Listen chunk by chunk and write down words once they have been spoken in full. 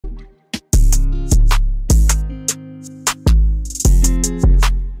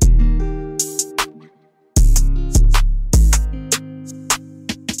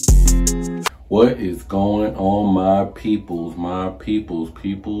What is going on, my peoples,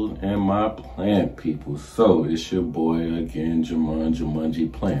 and my plant peoples? So it's your boy again,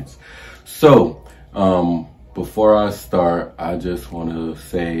 Jumanji Plants. So before I start, I just want to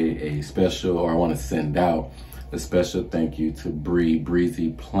say I want to send out a special thank you to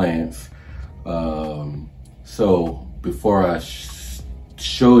Breezy Plants. So before I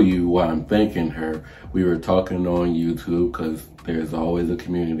show you why I'm thanking her, we were talking on YouTube because there's always a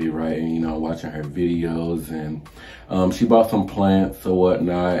community, right? And, you know, watching her videos, and she bought some plants or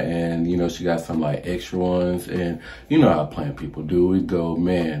whatnot, and, you know, she got some like extra ones, and you know how plant people do. We go,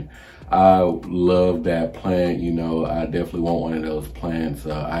 man, I love that plant, you know, I definitely want one of those plants.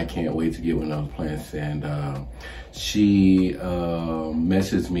 I can't wait to get one of those plants. And she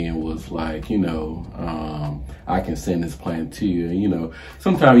messaged me and was like, you know, I can send this plant to you. And, you know,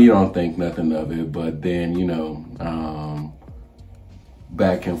 sometimes you don't think nothing of it, but then, you know,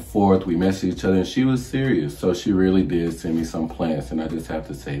 back and forth, we messaged each other, and she was serious. So she really did send me some plants, and I just have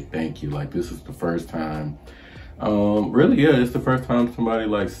to say thank you. Like, this is the first time, really, yeah, it's the first time somebody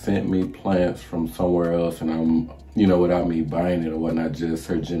like sent me plants from somewhere else, and I'm, you know, without me buying it or whatnot, just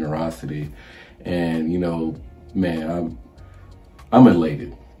her generosity. And, you know, man, I'm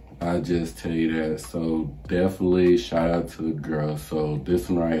elated. I just tell you that. So definitely shout out to the girl. So this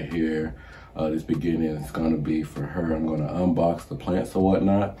one right here, this beginning is gonna be for her. I'm gonna unbox the plants or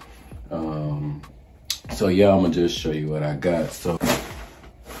whatnot. So yeah, I'm gonna just show you what I got. So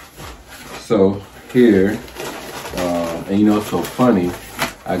here, and you know, it's so funny,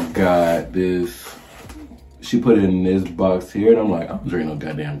 I got this, she put it in this box here, and I'm like, I was drinking no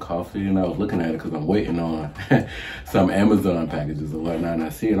goddamn coffee, and I was looking at it because I'm waiting on some Amazon packages or whatnot, and I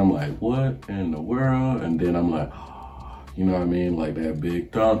see it, I'm like, what in the world? And then I'm like, you know what I mean? Like that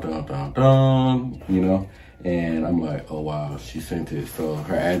big dun dun dun dun, you know? And I'm like, oh wow, she sent it. So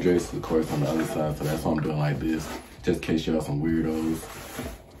her address is of course on the other side, so that's why I'm doing like this, just in case y'all some weirdos.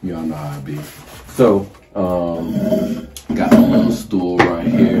 Y'all know how it be. So, got a little stool right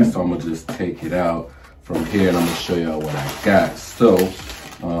here, so I'm gonna just take it out from here, and I'm gonna show y'all what I got. So,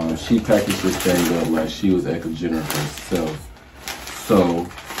 she packaged this thing up like she was Echo Jenner herself. So,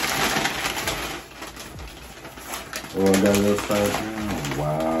 oh, I got a little side here.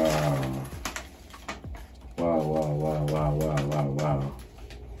 Wow. Wow, wow, wow, wow, wow, wow, wow.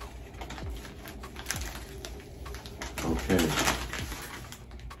 Okay.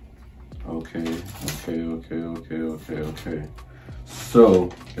 Okay. So,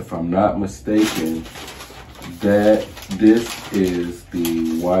 if I'm not mistaken, this is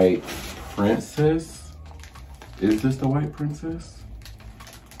the White Princess. Is this the White Princess?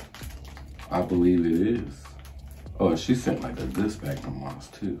 I believe it is. Oh, she sent like a good Spagmoss moss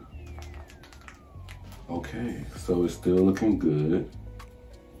too. Okay, so it's still looking good.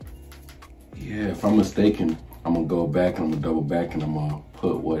 Yeah, if I'm mistaken, I'm gonna go back and I'm gonna double back and I'm gonna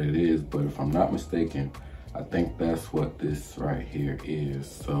put what it is. But if I'm not mistaken, I think that's what this right here is.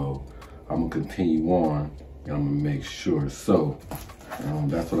 So I'm gonna continue on and I'm gonna make sure. So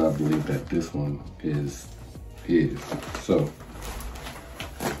that's what I believe that this one is. So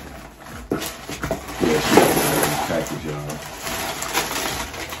yeah, she got a package, y'all.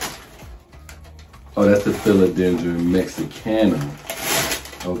 Oh, that's the Philodendron Mexicanum.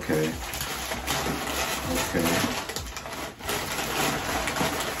 Okay.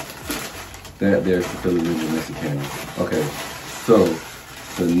 That there's the Philodendron Mexicanum. Okay, so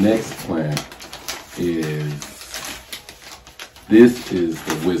the next plant this is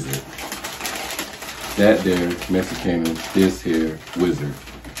the Wizard. That there, Mexicanum, this here, Wizard.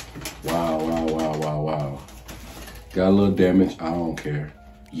 Wow. Got a little damage, I don't care.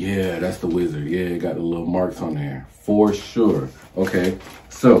 Yeah, that's the Wizard. Yeah, it got the little marks on there, for sure. Okay,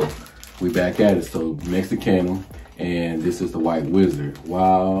 so we back at it. So Mexicanum, and this is the White Wizard.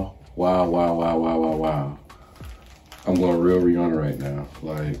 Wow. I'm going real Rihanna right now.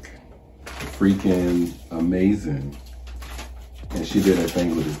 Like, freaking amazing. And she did her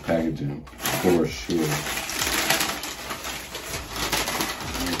thing with this packaging, for sure.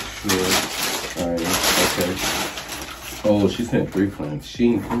 All right, okay. Oh, she sent 3 plants.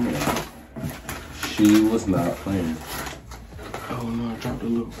 She ain't playing. She was not playing. Oh no, I dropped a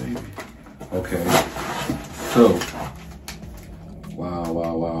little baby. Okay, so,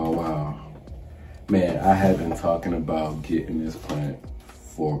 wow. Man, I have been talking about getting this plant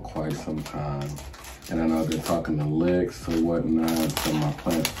for quite some time. And I know I've been talking to Lex or whatnot, some of my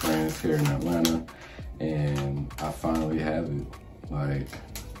plant friends here in Atlanta, and I finally have it. Like,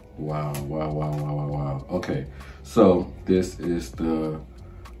 wow. Okay, so this is the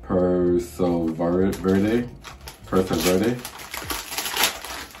Perso Verde.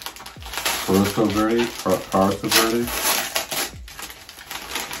 Parsa Verde.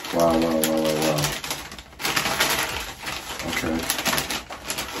 Wow. Okay.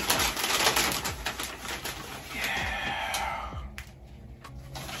 Yeah.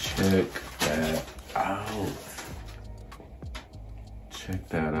 Check that out. Check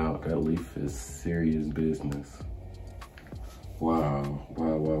that out. That leaf is serious business. Wow.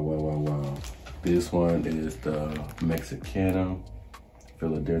 This one is the Mexicana,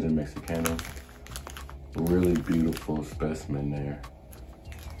 Philadelphia Mexicana. Really beautiful specimen there.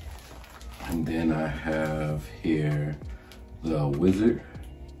 And then I have here the Wizard.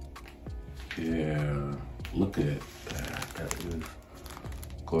 Yeah, look at that. That is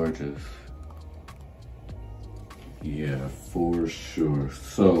gorgeous. Yeah, for sure.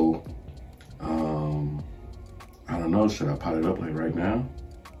 So, I don't know, should I pot it up like right now?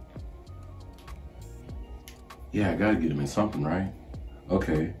 Yeah, I gotta get him in something, right?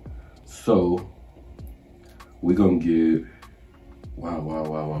 Okay, so we're gonna get,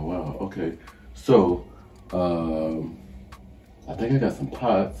 wow. Okay, so I think I got some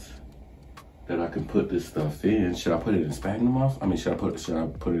pots that I can put this stuff in. Should I put it in Spagnoss moss? I mean, should I put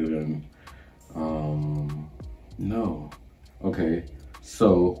it in, no. Okay,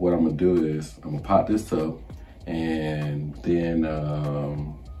 so what I'm gonna do is I'm gonna pot this up and then,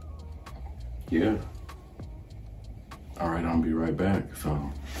 yeah. All right, I'll be right back,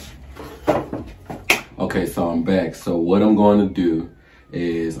 so. Okay, so I'm back. So what I'm going to do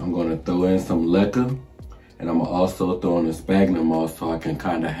is I'm going to throw in some leca, and I'm also throw in the Spagnoss moss so I can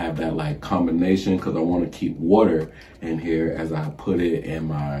kind of have that like combination, because I want to keep water in here as I put it in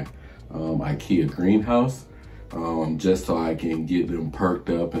my IKEA greenhouse, just so I can get them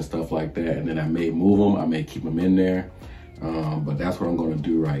perked up and stuff like that. And then I may move them, I may keep them in there, but that's what I'm going to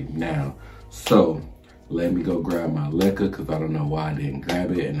do right now. So let me go grab my leca, because I don't know why I didn't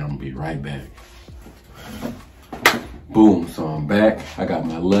grab it, and I'm going to be right back. Boom, so I'm back. I got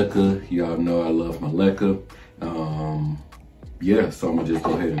my leca. Y'all know I love my leca. Yeah, so I'm gonna just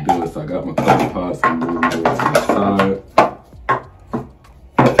go ahead and do it. So I got my cover pots and move them over to the side.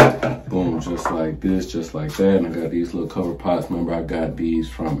 Boom, just like this, just like that. And I got these little cover pots. Remember, I got these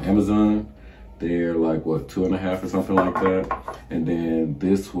from Amazon. They're like, what, 2.5 or something like that. And then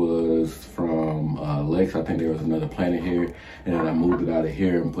this was from Lex. I think there was another plant in here. And then I moved it out of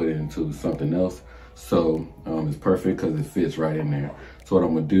here and put it into something else. So it's perfect because it fits right in there. So what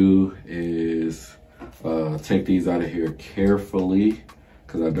I'm gonna do is take these out of here carefully,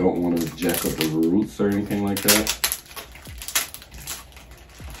 because I don't want to jack up the roots or anything like that.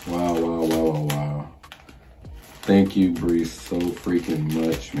 Wow. Thank you, Bree, so freaking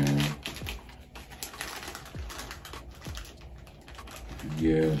much, man.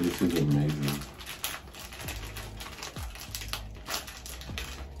 Yeah, this is amazing.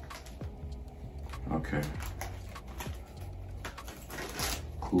 Okay.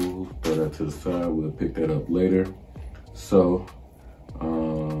 Cool, throw that to the side. We'll pick that up later. So,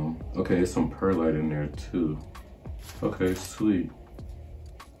 okay, some perlite in there too. Okay, sweet.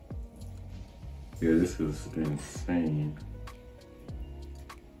 Yeah, this is insane.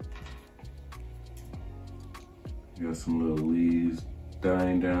 You got some little leaves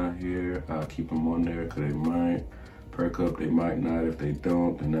dying down here. I'll keep them on there because they might perk up, they might not. If they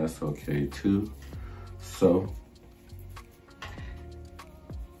don't, then that's okay too. So,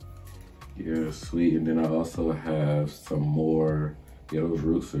 yeah, sweet. And then I also have some more, yeah, those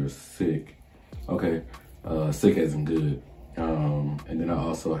roots are sick. Okay, sick as in good. And then I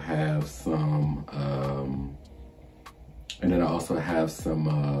also have some,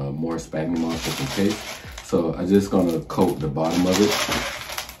 more Spagnoss moss just in case. So I'm just gonna coat the bottom of it.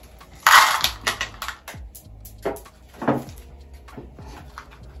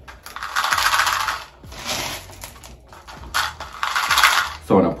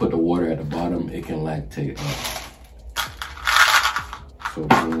 So when I put the water at the bottom, it can lactate up. So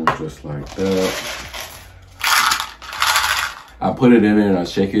boom, just like that. I put it in there and I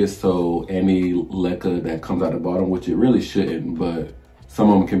shake it so any leca that comes out the bottom, which it really shouldn't, but some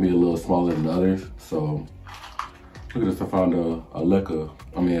of them can be a little smaller than others. So look at this, I found a leca,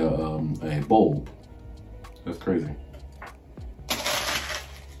 a bulb. That's crazy.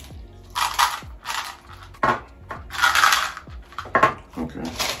 Okay.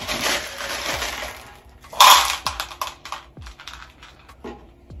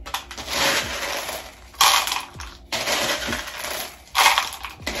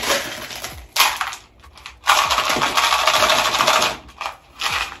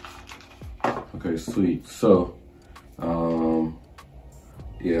 Okay, sweet. So,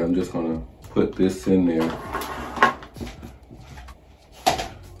 yeah, I'm just gonna put this in there.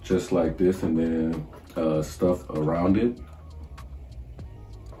 just like this, and then stuff around it.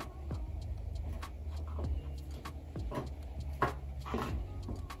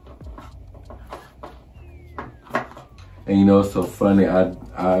 And you know, it's so funny,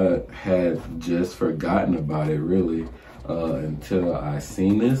 I had just forgotten about it really until I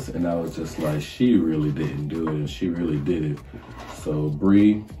seen this, and I was just like, she really didn't do it, and she really did it. So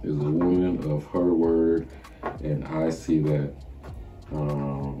Bree is a woman of her word, and I see that,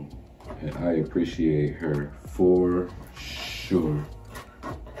 and I appreciate her for sure.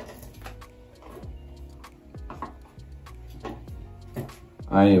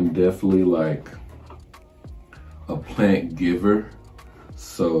 I am definitely like a plant giver,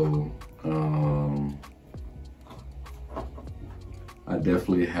 so I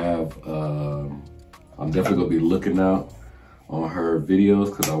definitely have I'm definitely gonna be looking out on her videos,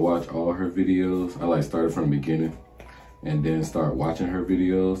 because I watch all her videos. I like started from the beginning and then start watching her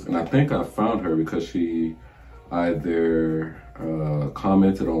videos, and I think I found her because she either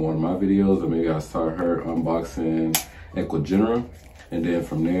commented on one of my videos, or maybe I saw her unboxing Equigenera, and then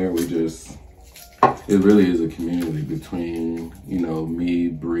from there we just, it really is a community between, you know, me,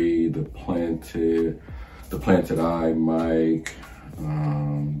 Bree, the Planted Eye, Mike,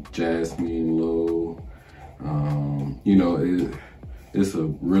 Jasmine, Lo. You know, it's a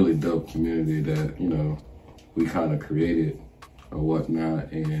really dope community that, you know, we kind of created or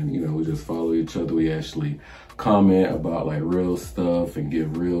whatnot, and, you know, we just follow each other. We actually comment about like real stuff and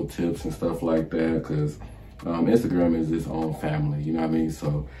give real tips and stuff like that, because Instagram is its own family, you know what I mean?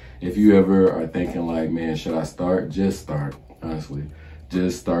 So if you ever are thinking like, man, should I start? Just start, honestly.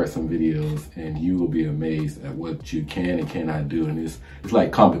 Just start some videos and you will be amazed at what you can and cannot do. And it's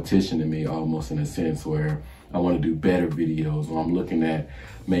like competition to me, almost, in a sense, where I want to do better videos, or I'm looking at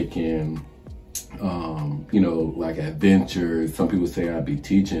making, you know, like adventures. Some people say I'd be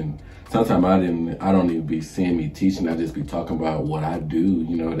teaching. Sometimes I don't even be seeing me teaching. I just be talking about what I do,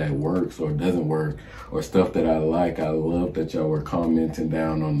 you know, that works or doesn't work, or stuff that I like. I love that y'all were commenting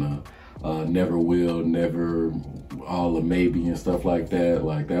down on the never will, never, all the maybe and stuff like that.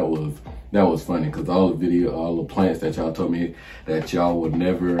 Like that was funny, because all the plants that y'all told me that y'all would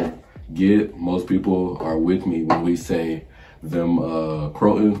never get, most people are with me when we say them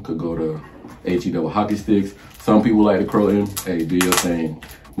Croton could go to HE double hockey sticks. Some people like the Croton. Hey, do your thing.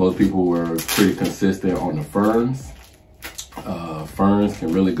 Most people were pretty consistent on the ferns. Ferns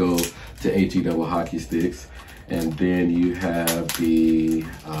can really go to HE double hockey sticks. And then you have the,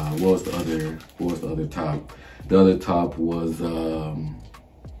 what was the other top? The other top was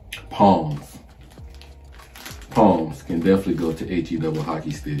palms. Palms can definitely go to HE double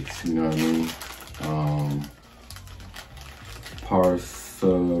hockey sticks, you know what I mean?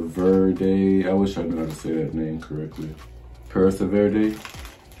 Parsa Verde, I wish I knew how to say that name correctly. Parsa Verde,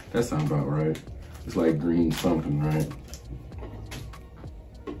 that sounds about right. It's like green something, right?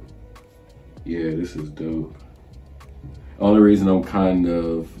 Yeah, this is dope. Only reason I'm kind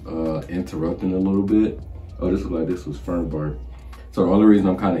of interrupting a little bit, oh, this was like, this was fern bark. So the only reason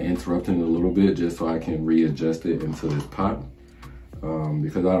I'm kind of interrupting a little bit, just so I can readjust it into this pot,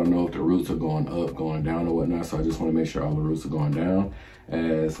 because I don't know if the roots are going up, going down, or whatnot. So I just want to make sure all the roots are going down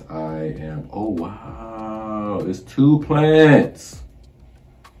as I am. Oh wow, it's 2 plants.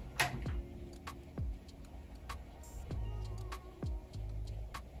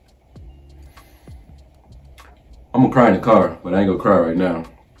 I'm gonna cry in the car, but I ain't gonna cry right now.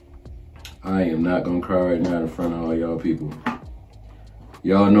 I am not gonna cry right now in front of all y'all people.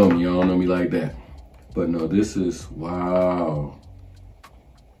 Y'all know me, y'all don't know me like that. But no, this is, wow.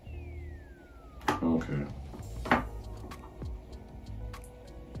 Okay.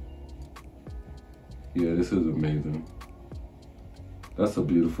 Yeah, this is amazing. That's a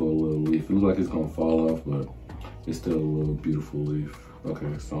beautiful little leaf. It looks like it's gonna fall off, but it's still a little beautiful leaf.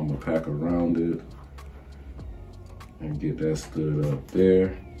 Okay, so I'm gonna pack around it and get that stood up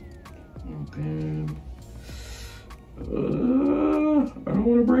there. And then, I don't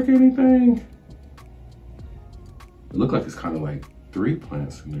wanna break anything. It looks like it's kind of like 3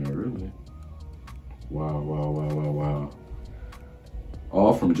 plants in there, really. Wow, wow, wow, wow, wow.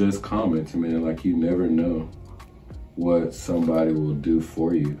 All from just commenting, man. Like, you never know what somebody will do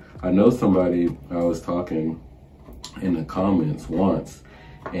for you. I know somebody, I was talking in the comments once,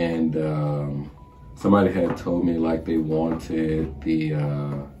 and somebody had told me like they wanted the,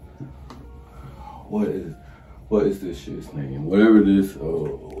 what is this shit's name? Whatever it is, oh,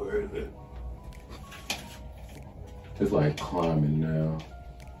 where is it? It's like climbing now.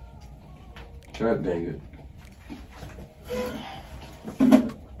 God dang it.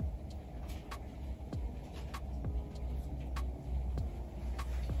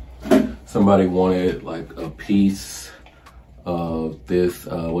 somebody wanted like a piece of this,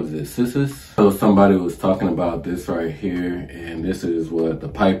 what is it, cissus? So somebody was talking about this right here, and this is what, the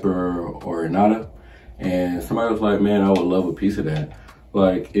Piper Orinata. And somebody was like, man, I would love a piece of that.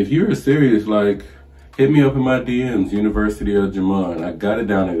 Like, if you're serious, like, hit me up in my DMs, University of Jamon. I got it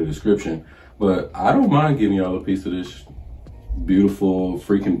down in the description. But I don't mind giving y'all a piece of this beautiful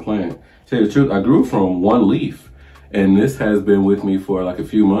freaking plant. To tell you the truth, I grew from one leaf, and this has been with me for like a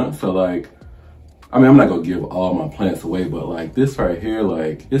few months. So like, I mean, I'm not gonna give all my plants away, but like this right here,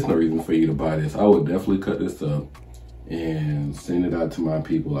 like, it's no reason for you to buy this. I would definitely cut this up and send it out to my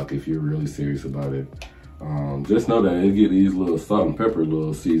people, like if you're really serious about it. Just know that it get these little salt and pepper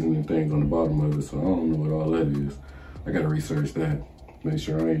little seasoning things on the bottom of it, so I don't know what all that is. I gotta research that, make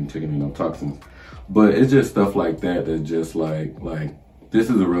sure I ain't taking in no toxins. But it's just stuff like that that just like this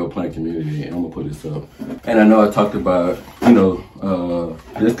is a real plant community, and I'm gonna put this up. And I know I talked about, you know,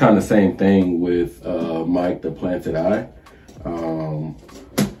 this kind of same thing with Mike the Planted Eye,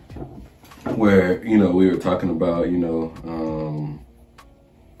 where, you know, we were talking about, you know,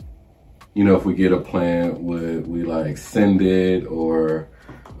 if we get a plant, would we like send it, or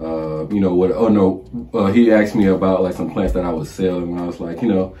you know, what? Oh no, he asked me about like some plants that I was selling, and I was like, you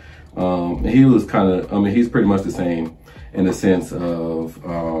know, and he was kind of, I mean, he's pretty much the same in the sense of,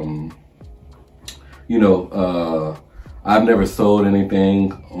 you know, I've never sold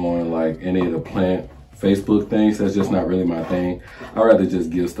anything on like any of the plant Facebook things. That's just not really my thing. I'd rather just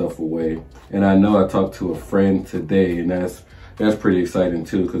give stuff away. And I know I talked to a friend today, and that's pretty exciting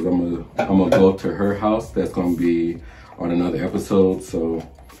too, because I'm gonna go to her house. That's gonna be on another episode. So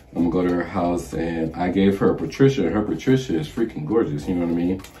I'm gonna go to her house, and I gave her a Patricia. Her Patricia is freaking gorgeous, you know what I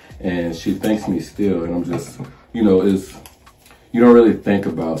mean? And she thanks me still, and I'm just, you know, you don't really think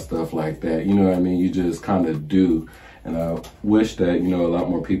about stuff like that, you know what I mean? You just kind of do. And I wish that, you know, a lot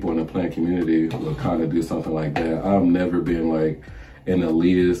more people in the plant community would kind of do something like that. I've never been like an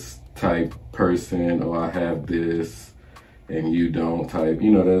elitist type person, or I have this and you don't type,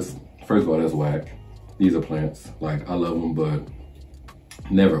 you know, that's, first of all, that's whack. These are plants, like, I love them, but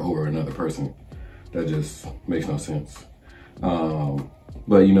never over another person. That just makes no sense.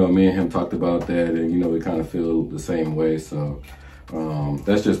 But, you know, me and him talked about that, and, you know, we kind of feel the same way. So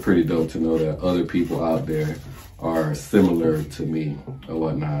that's just pretty dope to know that other people out there are similar to me or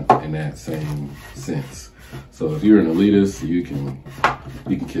whatnot in that same sense. So if you're an elitist, you can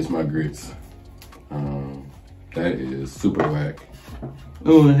kiss my grits. That is super whack.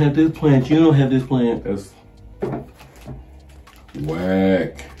 Oh, I have this plant, you don't have this plant. That's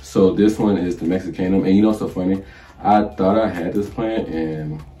whack. So this one is the Mexicanum, and you know what's so funny? I thought I had this plant,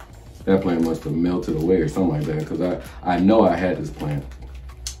 and that plant must have melted away or something like that, because I know I had this plant.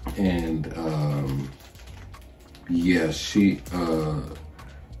 And yeah,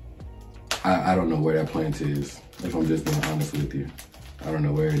 I don't know where that plant is, if I'm just being honest with you. I don't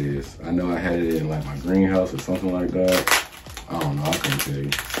know where it is. I know I had it in like my greenhouse or something like that. I don't know, I couldn't tell you.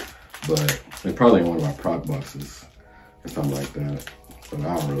 But it's probably in one of my prop boxes or something like that. But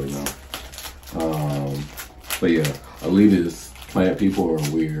I don't really know. But yeah, elitist plant people are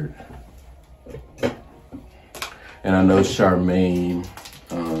weird. And I know Charmaine,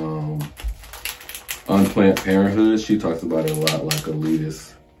 Unplant Parenthood, she talks about it a lot, like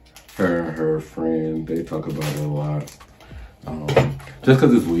elitist. Her and her friend, they talk about it a lot. Just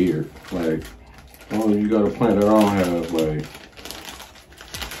because it's weird. Like, oh, you got a plant that I don't have, like,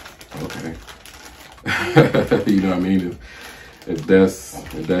 okay. You know what I mean? If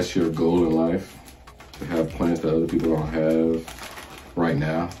that's your goal in life, to have plants that other people don't have right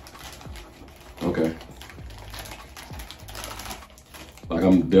now, okay. Like,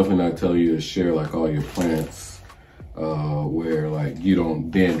 I'm definitely not telling you to share like all your plants where like you don't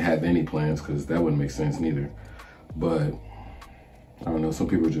then have any plants, because that wouldn't make sense neither. But I don't know, some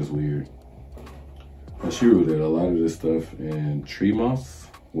people are just weird. And she rooted a lot of this stuff in tree moss,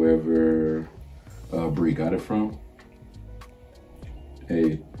 wherever Bree got it from.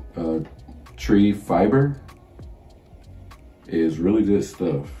 A tree fiber is really good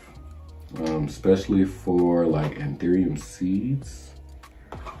stuff, especially for like Anthurium seeds.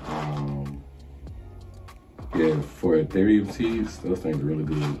 Yeah, for Anthurium seeds, those things are really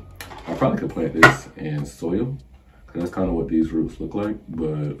good. I probably could plant this in soil, because that's kind of what these roots look like,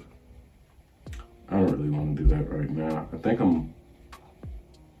 but I don't really want to do that right now. I think I'm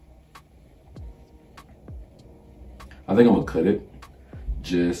gonna cut it,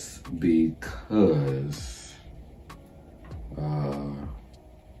 just because I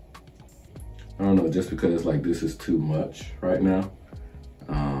don't know, just because like this is too much right now.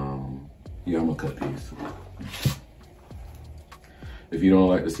 Yeah, I'm gonna cut these. If you don't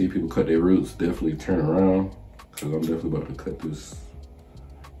like to see people cut their roots, definitely turn around, because I'm definitely about to cut this.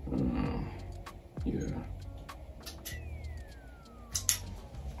 Yeah.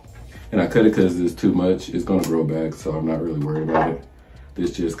 And I cut it because it's too much. It's gonna grow back, so I'm not really worried about it.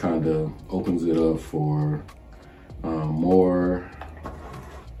 This just kind of opens it up for more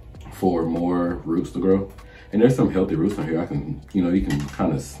roots to grow. And there's some healthy roots on here. I can, you know, you can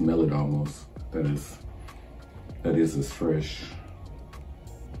kind of smell it almost. That is as fresh.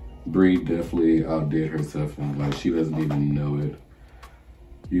 Bree definitely outdid herself, and like she doesn't even know it.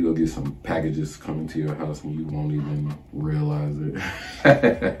 You go get some packages coming to your house and you won't even realize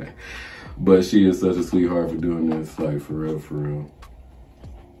it. But she is such a sweetheart for doing this, like for real, for real.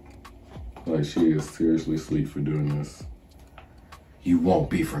 Like she is seriously sweet for doing this. You won't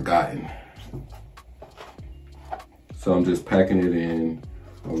be forgotten. So I'm just packing it in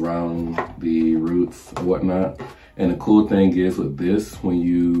around the roots and whatnot. And the cool thing is with this, when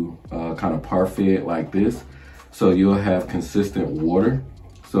you kind of parfait it like this, so you'll have consistent water.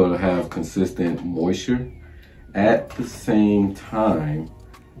 So it'll have consistent moisture. At the same time,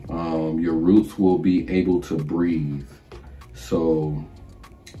 your roots will be able to breathe. So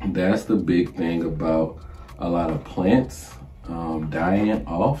that's the big thing about a lot of plants dying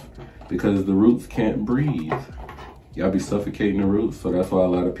off, because the roots can't breathe. Y'all be suffocating the roots. So that's why a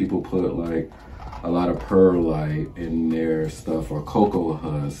lot of people put like a lot of perlite in their stuff, or cocoa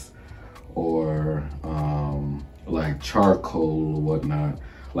husk, or like charcoal or whatnot.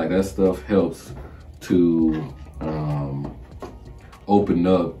 Like that stuff helps to open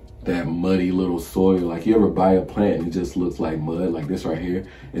up that muddy little soil. Like you ever buy a plant and it just looks like mud, like this right here,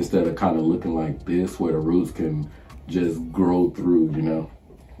 instead of kind of looking like this where the roots can just grow through, you know?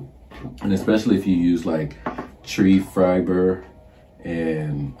 And especially if you use like tree fiber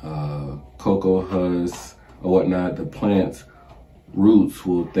and cocoa husk or whatnot, the plant's roots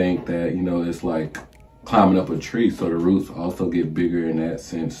will think that, you know, it's like climbing up a tree, so the roots also get bigger in that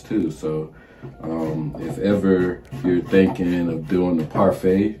sense too. So if ever you're thinking of doing the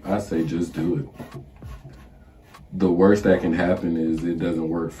parfait, I say just do it. The worst that can happen is it doesn't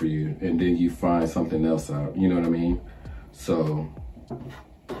work for you, and then you find something else out, you know what I mean? So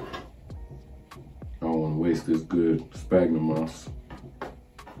I don't want to waste this good sphagnum moss.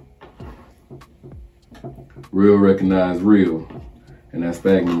 Real recognize real, and that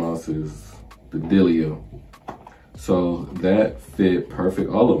sphagnum moss is the dealio. So that fit perfect.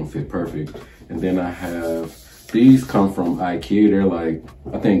 All of them fit perfect. And then I have, these come from IKEA. They're like,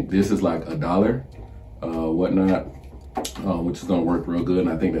 I think this is like $1, whatnot, which is gonna work real good. And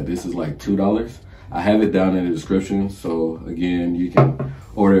I think that this is like $2. I have it down in the description. So again, you can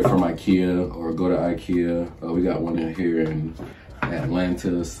order it from IKEA or go to IKEA. We got one in here in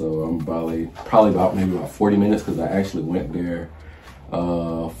Atlanta. So I'm probably about maybe about 40 minutes, because I actually went there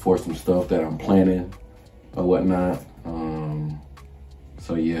for some stuff that I'm planning or whatnot.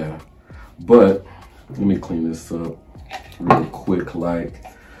 So yeah, but let me clean this up real quick, like.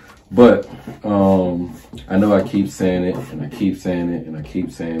 But I know I keep saying it, and I keep saying it, and I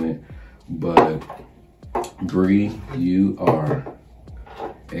keep saying it, but Bree, you are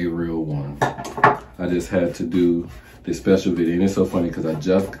a real one. I just had to do this special video, and it's so funny because I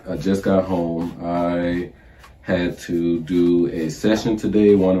just got home. I had to do a session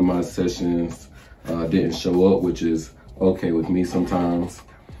today. One of my sessions didn't show up, which is okay with me sometimes.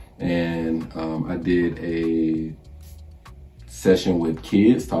 And I did a session with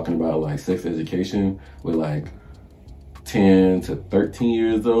kids talking about like sex education with like 10 to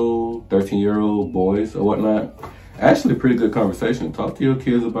 13-year-old boys or whatnot. Actually, a pretty good conversation. Talk to your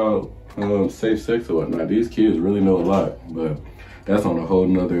kids about safe sex or whatnot. These kids really know a lot, but that's on a whole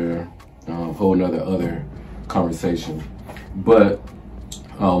nother other conversation. But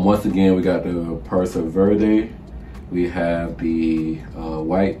once again, we got the FÖRENLIG. We have the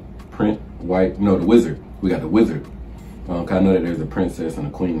the wizard. We got the wizard. I know that there's a princess and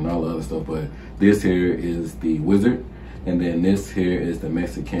a queen and all the other stuff, but this here is the wizard, and then this here is the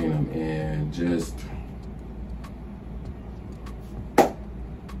Mexicanum. And just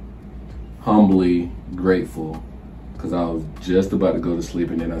humbly grateful, because I was just about to go to sleep,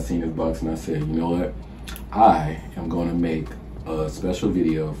 and then I seen this box and I said, you know what? I am going to make a special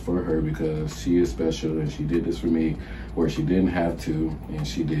video for her, because she is special and she did this for me where she didn't have to, and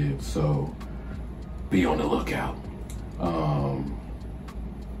she did. So be on the lookout.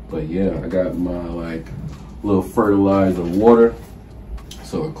 But yeah, I got my like little fertilizer water.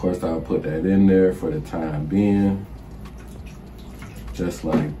 So of course I'll put that in there for the time being. Just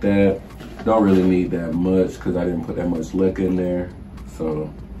like that. Don't really need that much because I didn't put that much liquor in there.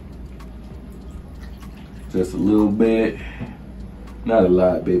 So just a little bit. Not a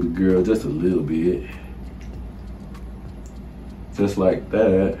lot, baby girl, just a little bit. Just like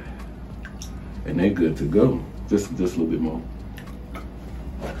that. And they're good to go. Just a little bit more.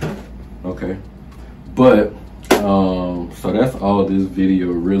 Okay. But, so that's all this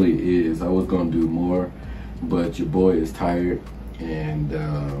video really is. I was gonna do more, but your boy is tired. And,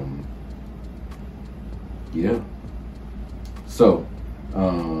 yeah. So,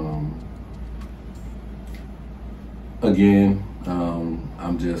 again,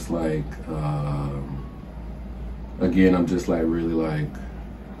 I'm just like really like,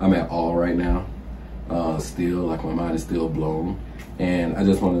 I'm at all right now. Still, like, my mind is still blown. And I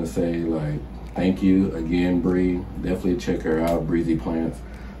just wanted to say, like, thank you again, Bree. Definitely check her out, Breezy Plants.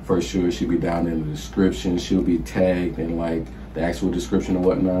 For sure, she'll be down in the description. She'll be tagged in, like, the actual description or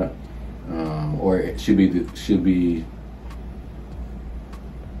whatnot. Or she'll be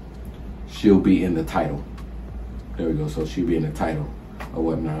in the title. There we go. So she'll be in the title or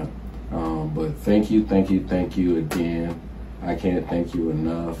whatnot. But thank you again. I can't thank you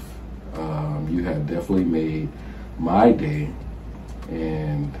enough. You have definitely made my day,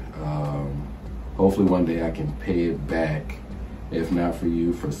 and hopefully one day I can pay it back, if not for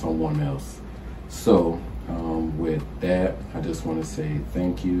you, for someone else. So with that, I just want to say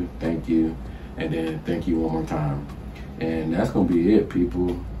thank you, and then thank you one more time. And that's gonna be it,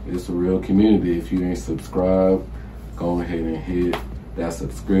 people. It's a real community. If you ain't subscribed, go ahead and hit that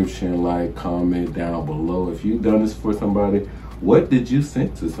subscription, like, comment down below. If you've done this for somebody, what did you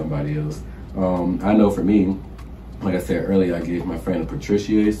send to somebody else? I know for me, like I said earlier, I gave my friend a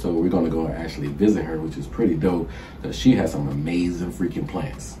Patricia, so we're gonna go and actually visit her, which is pretty dope, because she has some amazing freaking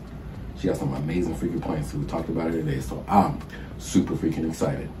plants. She has some amazing freaking plants, so we talked about it today, so I'm super freaking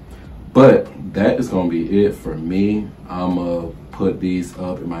excited. But that is gonna be it for me. I'm gonna put these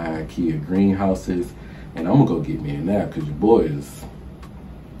up in my IKEA greenhouses, and I'm gonna go get me a nap, because your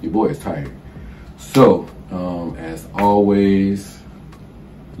boy is tired. So, as always,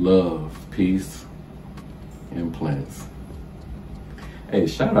 love, peace, and plants. Hey,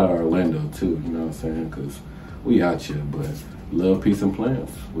 shout out Orlando too, you know what I'm saying? Because we out here, but love, peace, and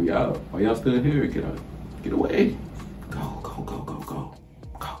plants. We out. Why y'all still here? Get out. Get away.